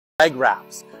leg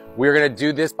wraps. We're gonna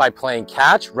do this by playing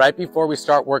catch right before we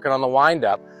start working on the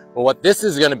windup. But what this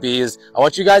is gonna be is, I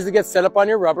want you guys to get set up on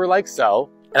your rubber like so,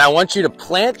 and I want you to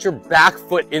plant your back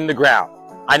foot in the ground.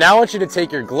 I now want you to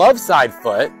take your glove side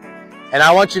foot, and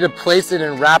I want you to place it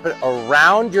and wrap it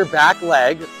around your back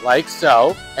leg like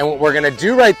so. And what we're gonna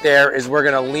do right there is we're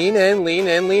gonna lean in, lean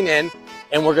in, lean in,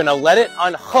 and we're gonna let it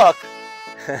unhook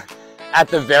at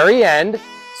the very end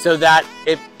so that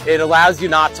it allows you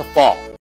not to fall.